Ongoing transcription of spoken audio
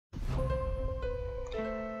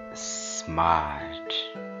Smart.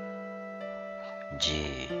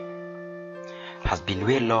 G. Has been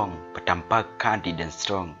way long, but I'm back candid and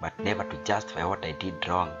strong, but never to justify what I did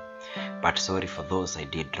wrong, but sorry for those I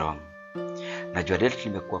did wrong. Najua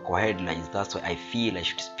lately nimekuwa kwa headlines, that's why I feel I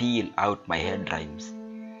should spill out my head rhymes.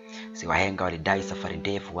 Si wahenga walidai safari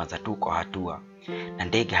ndefu huanza tu kwa hatua, na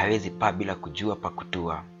ndege hawezi paa bila kujua pa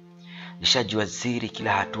kutua. Nishajua siri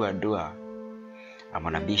kila hatua dua. I'm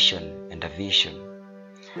on a mission and a vision.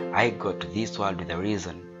 I got to this world with a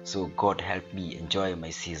reason, so God help me enjoy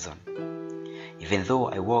my season. Even though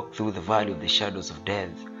I walk through the valley of the shadows of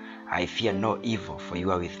death, I fear no evil, for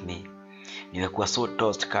you are with me. Nimekuwa so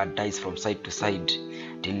tossed, card dies from side to side,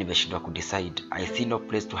 till nimeshindwa kudecide. I see no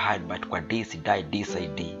place to hide, but kwa this died this I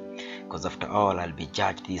did, cause after all I'll be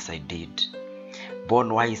judged this I did.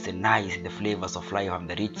 Born wise and nice in the flavors of life, I'm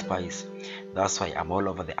the rich spice. That's why I'm all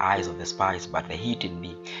over the eyes of the spice, but the heat in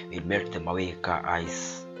me will melt them away ka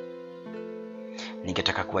ice.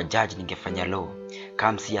 Ningetaka kuwa judge, ningefanya law.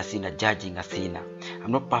 Kama si asina judging asina.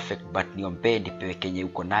 I'm not perfect, but niombe nipewe kenye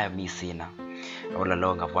uko nayo mi sina. All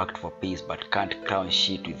along I've worked for peace, but can't crown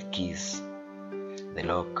shit with keys. The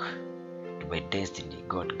lock to my destiny,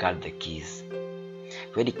 God guard the keys.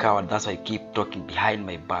 Very coward, that's why I keep talking behind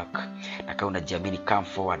my back. Na kama unajiamini, come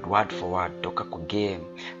forward, word for word. Toka kwa game,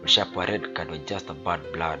 ulishapewa red card, with just a bad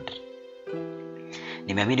blood.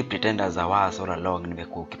 Nimeamini pretenders are worse all along.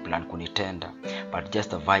 Nimekuwa ukiplan kunitenda, but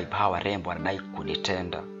just a vibe, hawa rembo wanadai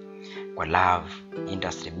kunitenda. Kwa love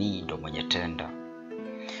industry me ndo mwenye tenda.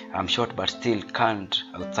 I'm short but still can't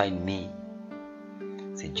outshine me.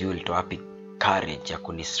 Sijui ulitoa wapi courage ya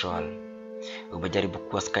kunistroll. Umejaribu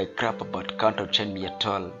kuwa skyscraper but can't outshine me at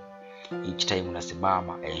all. Each time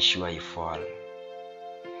unasimama, ensure you fall.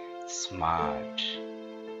 Smart.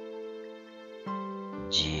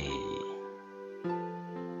 G.